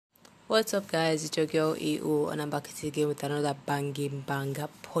What's up, guys? It's your girl AO, and I'm back at it again with another banging banger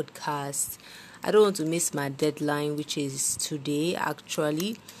podcast. I don't want to miss my deadline, which is today.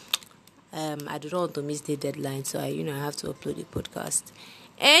 Actually, I don't want to miss the deadline, so I have to upload the podcast.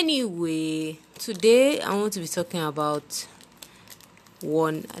 Anyway, today I want to be talking about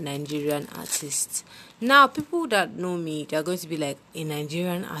one Nigerian artist. Now, people that know me, they're going to be like, a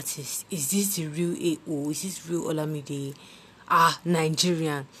Nigerian artist? Is this the real AO? Is this real Olamide?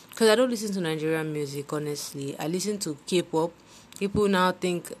 Nigerian. Because I don't listen to Nigerian music, honestly. I listen to K-pop. People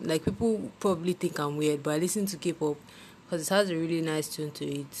probably think I'm weird, but I listen to K-pop because it has a really nice tune to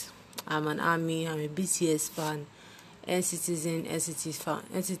it. I'm an ARMY, I'm a BTS fan,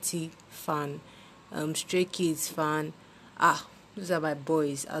 NCT fan, Stray Kids fan. Those are my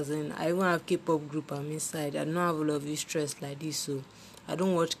boys. As in, I even have K-pop group I'm inside. I don't have all of this stress like this, so I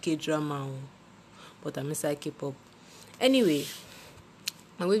don't watch K-drama, but I'm inside K-pop. Anyway,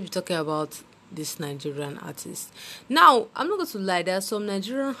 I'm going to be talking about this Nigerian artist. Now, I'm not going to lie, there are some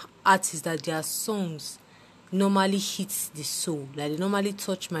Nigerian artists that their songs normally hit the soul. Like, they normally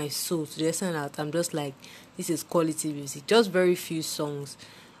touch my soul to the extent that I'm just like, this is quality music. Just very few songs.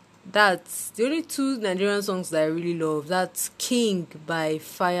 That's the only two Nigerian songs that I really love. That's King by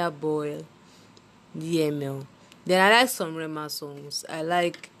Fireboy, DML. Then I like some Rema songs. I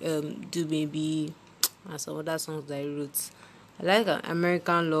like Do Baby and some other songs that I wrote. I like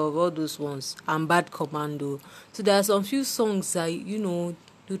American Love, all those ones, and Bad Commando. So there are some few songs that you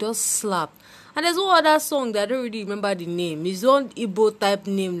just slap. And there's one other song that I don't really remember the name. It's one Igbo type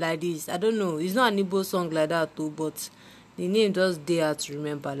name like this. I don't know. It's not an Igbo song like that too, but the name just there to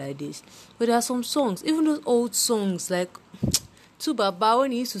remember like this. But there are some songs, even those old songs like Tubaba,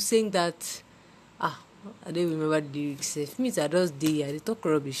 when he used to sing that. I don't remember the lyrics. It means I just there. They talk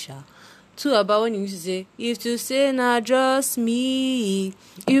rubbish. Too about when you used to say, if you say nah, just me.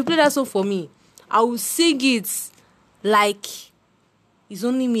 If you play that song for me, I will sing it like it's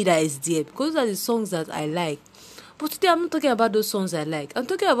only me that is there, because those are the songs that I like. But today I'm not talking about those songs I like. I'm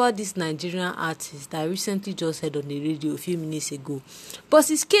talking about this Nigerian artist that I recently just heard on the radio a few minutes ago. But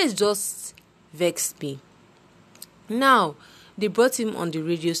his case just vexed me. Now, they brought him on the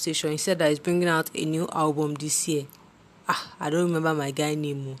radio station. He said that he's bringing out a new album this year. I don't remember my guy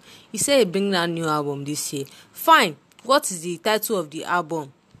name. He said he's bringing out a new album this year. Fine. What is the title of the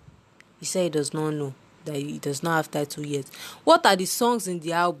album? He said he does not know. That he does not have title yet. What are the songs in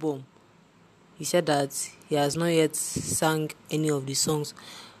the album? He said that he has not yet sang any of the songs.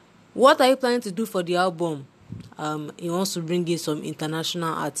 What are you planning to do for the album? He wants to bring in some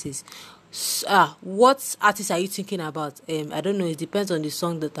international artists. What artists are you thinking about? I don't know. It depends on the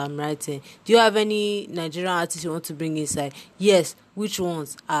song that I'm writing. Do you have any Nigerian artists you want to bring inside? Yes. Which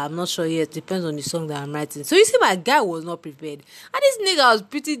ones? I'm not sure yet. Depends on the song that I'm writing. So you see, my guy was not prepared, and this nigga was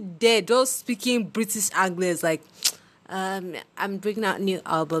pretty dead, just speaking British English. Like, I'm bringing out a new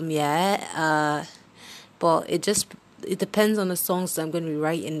album, yeah. But it depends on the songs that I'm going to be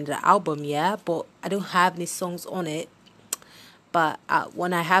writing in the album, yeah. But I don't have any songs on it. But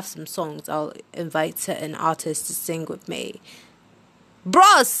when I have some songs, I'll invite certain artists to sing with me.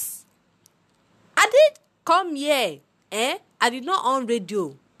 Bros, I did come here, I did not on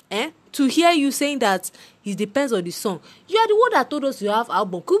radio, to hear you saying that it depends on the song. You are the one that told us you have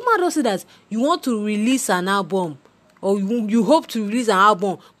album. Kuma don't say that you want to release an album, or you hope to release an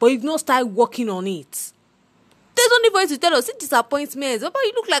album, but you've not started working on it. There's no need for you to tell us. It's disappointment. But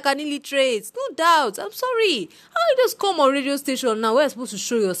you look like an illiterate. No doubt. I'm sorry. How you just come on radio station now? Where you're supposed to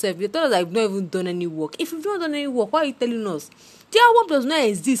show yourself? You tell us I've not even done any work. If you've not done any work, why are you telling us? The album does not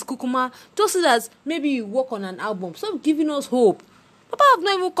exist, Kukuma. Just so that maybe you work on an album. Stop giving us hope. Papa have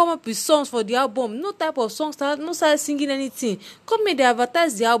not even come up with songs for the album. No type of songs. No started singing anything. Come here, they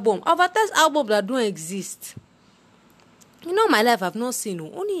advertise the album. Advertise albums that don't exist. My life I've not seen.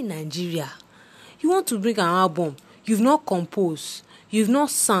 Only in Nigeria. You want to bring an album, you've not composed, you've not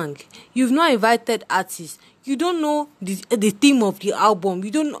sang, you've not invited artists, you don't know the theme of the album,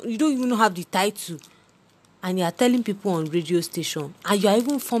 you don't even have the title, and you are telling people on radio station, and you are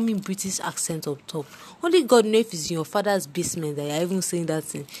even forming British accent up top. Only God knows if it's in your father's basement that you are even saying that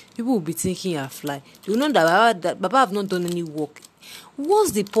thing. People will be thinking you are fly. You know that Baba have not done any work.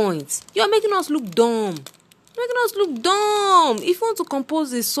 What's the point? You are making us look dumb. If you want to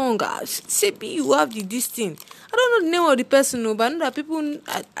compose a song, say you have this thing. I don't know the name of the person, but I know that people.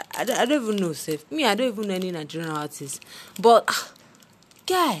 I don't even know. Me, I don't even know any Nigerian artist. But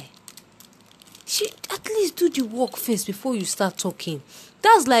guy, at least do the work first before you start talking.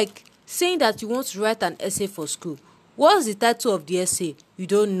 That's like saying that you want to write an essay for school. What's the title of the essay? You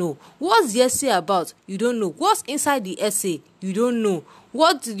don't know. What's the essay about? You don't know. What's inside the essay? You don't know.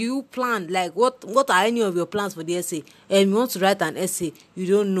 What do you plan? Like, what are any of your plans for the essay? You want to write an essay, you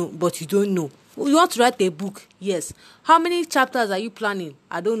don't know, but you don't know. You want to write a book, yes. How many chapters are you planning?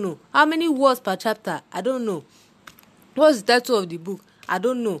 I don't know. How many words per chapter? I don't know. What's the title of the book? I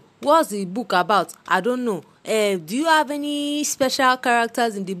don't know. What's the book about? I don't know. Do you have any special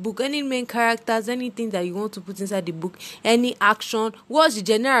characters in the book? Any main characters? Anything that you want to put inside the book? Any action? What's the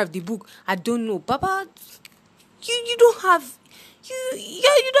genre of the book? I don't know. Papa, you don't have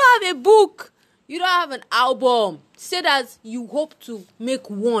you don't have a book. You don't have an album. Say that you hope to make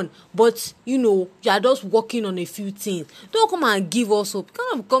one, but you are just working on a few things. Don't come and give us up.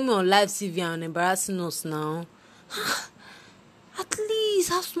 Can't come on live TV and embarrassing us now. At least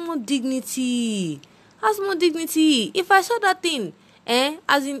have some dignity. Have some dignity. If I saw that thing,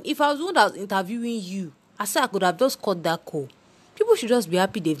 as in if I was the one that was interviewing you, I said I could have just cut that call. People should just be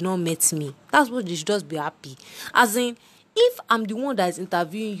happy they've not met me. That's what they should just be happy. As in, if I'm the one that is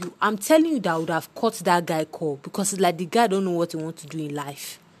interviewing you, I'm telling you that I would have cut that guy call, because it's like the guy don't know what he wants to do in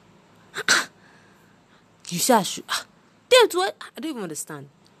life. You say I should. Then what? I don't even understand.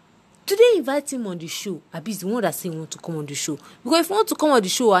 Do they invite him on the show? Abi is the one that say he want to come on the show? Because if you want to come on the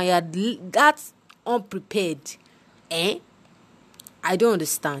show and you're that unprepared, I don't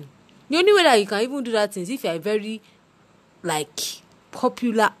understand. The only way that you can even do that is if you're a very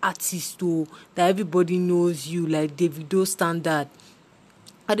popular artist that everybody knows you, like Davido standard.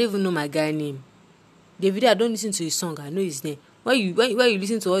 I don't even know my guy name. Davido, I don't listen to his song. I know his name. When you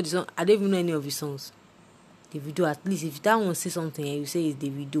listen to all the songs, I don't even know any of his songs. Davido, at least if that one say something and you say it's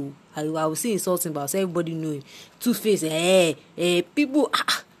Davido, I will say insulting, but I'll say everybody know him. Two-Face, people,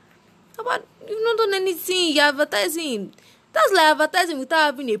 but you've not done anything. You're advertising. That's like advertising without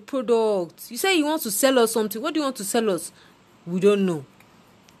having a product. You say you want to sell us something. What do you want to sell us? We don't know.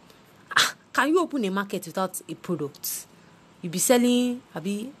 Can you open a market without a product? You be selling,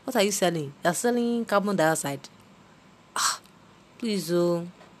 what are you selling? You're selling carbon dioxide. Please,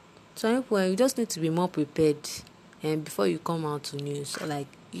 some people, you just need to be more prepared before you come out to news. Like,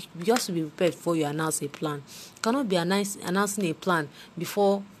 you just to be prepared before you announce a plan. You cannot be announcing a plan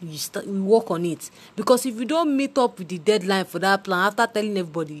before you work on it. Because if you don't meet up with the deadline for that plan after telling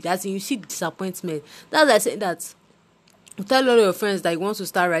everybody, that's when you see disappointment. That's like saying that you tell all your friends that you want to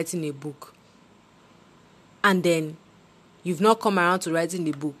start writing a book, and then you've not come around to writing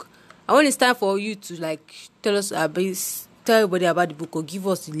the book. And when it's time for you to tell everybody about the book or give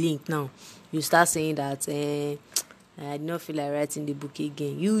us the link now, you start saying that I do not feel like writing the book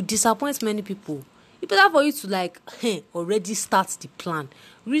again. You disappoint many people. It's better for you to already start the plan.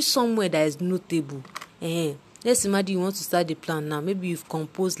 Read somewhere that is notable. Let's imagine you want to start the plan now. Maybe you've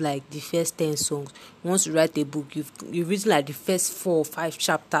composed the first 10 songs. You want to write a book. You've written the first 4 or 5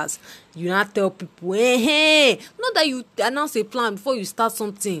 chapters. You now tell people, not that you announce a plan before you start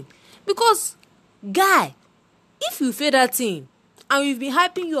something. Because, guy, if you fail that thing and we've been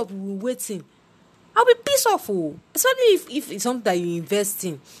hyping you up, we've been waiting, I'll be pissed off. Especially if it's something that you invest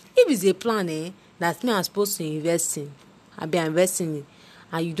in. If it's a plan that me I'm supposed to invest in, I'll be investing in,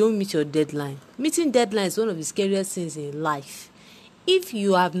 and you don't meet your deadline. Meeting deadline is one of the scariest things in life. If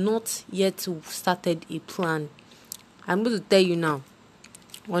you have not yet started a plan, I'm going to tell you now,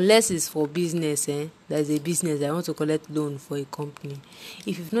 unless it's for business, there's a business that want to collect loan for a company.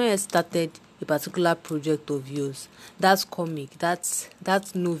 If you've not yet started a particular project of yours, that's comic, that's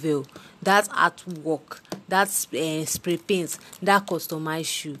novel, that's artwork, that's spray paint, that customized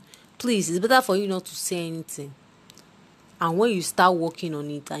shoe, please, it's better for you not to say anything. And when you start working on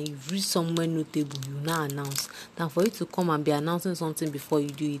it and you've reached somewhere notable, you now announce, than for you to come and be announcing something before you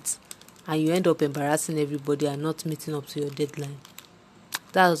do it, and you end up embarrassing everybody and not meeting up to your deadline.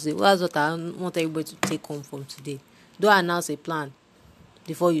 That's what I want everybody to take home from today. Don't announce a plan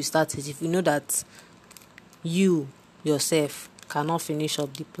before you start it if you know that you yourself cannot finish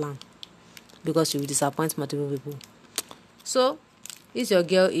up the plan, because you will disappoint multiple people. So, it's your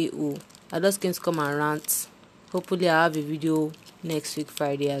girl AO. I just came to come and rant. Hopefully I'll have a video next week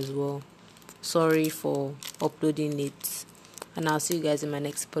Friday as well. Sorry for uploading late. And I'll see you guys in my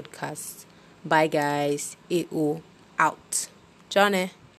next podcast. Bye guys. AO out. Johnny.